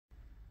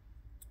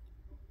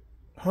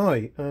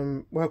Hi,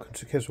 welcome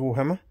to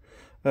warhammer.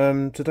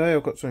 Today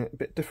I've got something a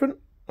bit different.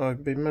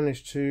 I've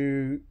managed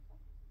to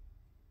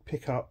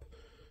pick up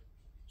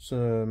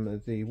some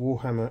of the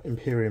Warhammer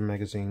Imperium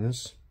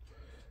magazines.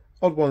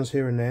 Odd ones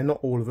here and there, not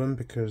all of them,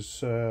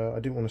 because I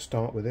didn't want to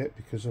start with it,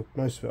 because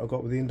most of it I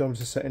got with the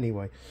Indomitus set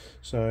anyway.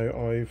 So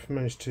I've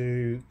managed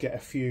to get a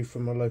few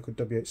from my local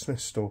W.H. Smith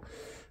store.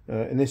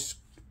 In this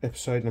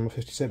episode number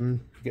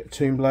 57, you get a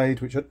Tomb Blade,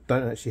 which I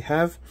don't actually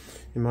have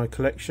in my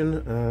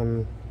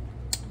collection.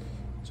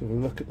 So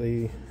we'll look at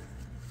the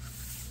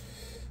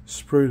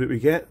sprue that we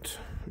get,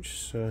 which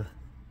is so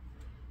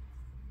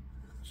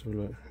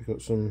look, we've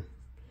got some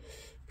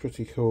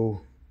pretty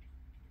cool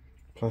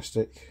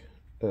plastic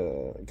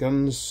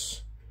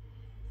guns.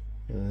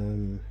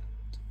 Main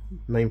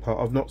part,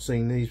 I've not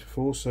seen these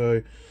before,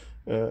 so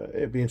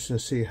it'll be interesting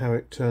to see how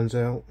it turns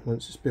out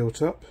once it's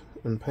built up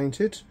and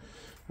painted,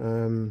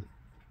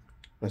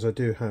 as I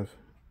do have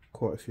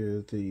quite a few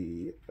of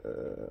the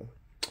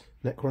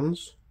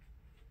Necrons.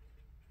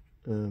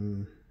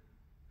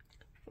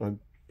 I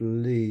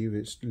believe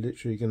it's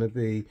literally going to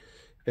be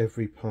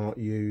every part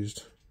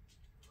used.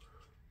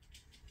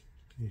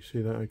 Can you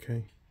see that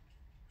okay?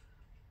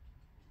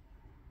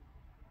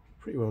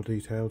 Pretty well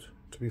detailed,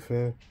 to be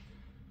fair.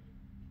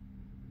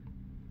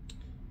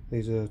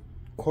 These are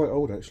quite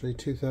old actually,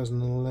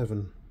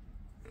 2011.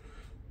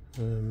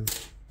 The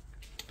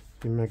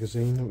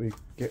magazine that we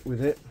get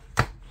with it,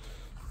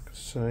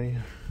 say.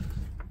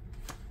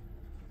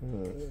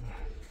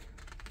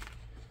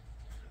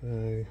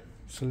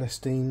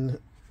 Celestine,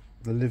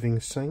 the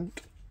Living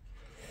Saint.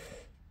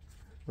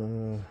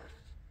 I'm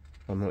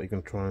not even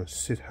going to try and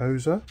Sid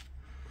Hoser.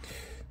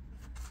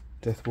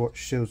 Death Watch,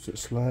 Shields that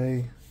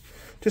Slay.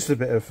 Just a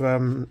bit of,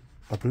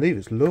 I believe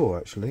it's lore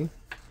actually.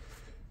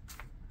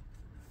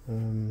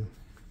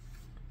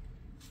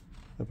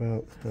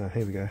 About,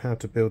 here we go, how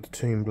to build a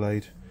Tomb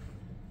Blade.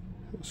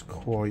 It's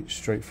quite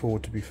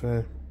straightforward, to be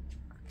fair.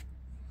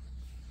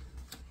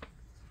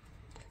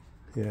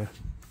 Yeah.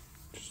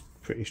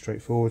 Pretty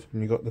straightforward.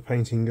 And you've got the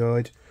painting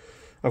guide.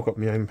 I've got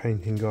my own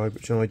painting guide,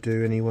 which I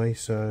do anyway,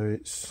 so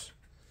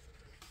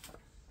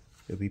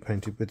it'll be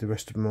painted with the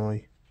rest of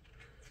my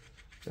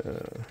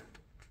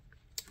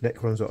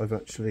Necrons that I've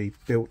actually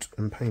built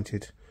and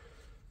painted.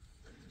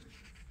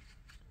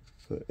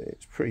 But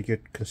it's pretty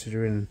good,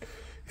 considering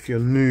if you're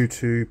new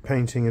to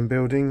painting and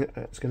building,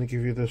 it's going to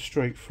give you the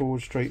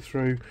straightforward, straight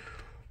through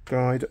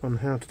guide on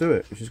how to do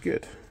it, which is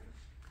good.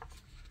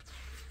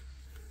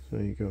 So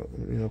you got,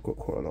 I've got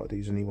quite a lot of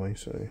these anyway,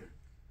 so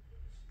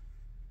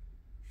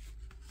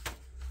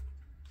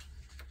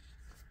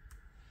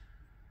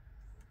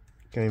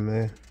game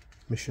there,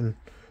 mission,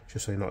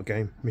 should say not a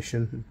game,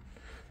 mission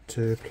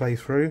to play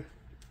through.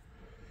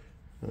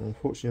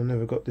 Unfortunately I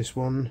never got this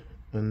one,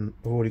 and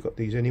I've already got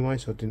these anyway,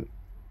 so I didn't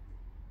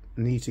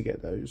need to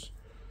get those.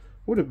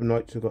 Would have been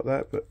like to have got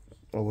that, but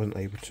I wasn't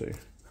able to.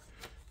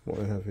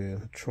 What I have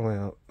here,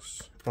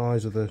 Triarchs,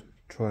 Eyes of the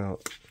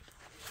Triarch.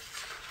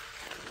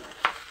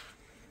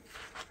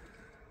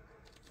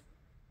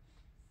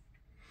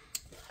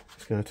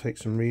 It's going to take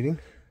some reading,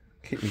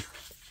 keep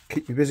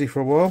me busy for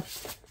a while.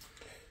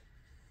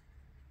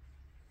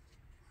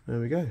 There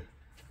we go.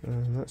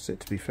 That's it,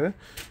 to be fair.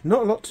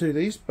 Not a lot to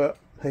these, but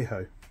hey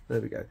ho, there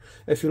we go.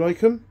 If you like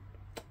them,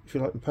 if you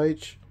like the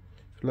page,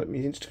 if you like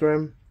me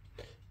Instagram,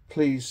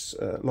 please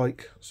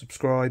like,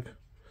 subscribe.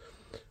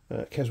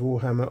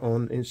 Warhammer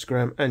on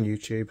Instagram and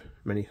YouTube.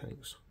 Many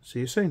thanks. See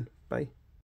you soon. Bye.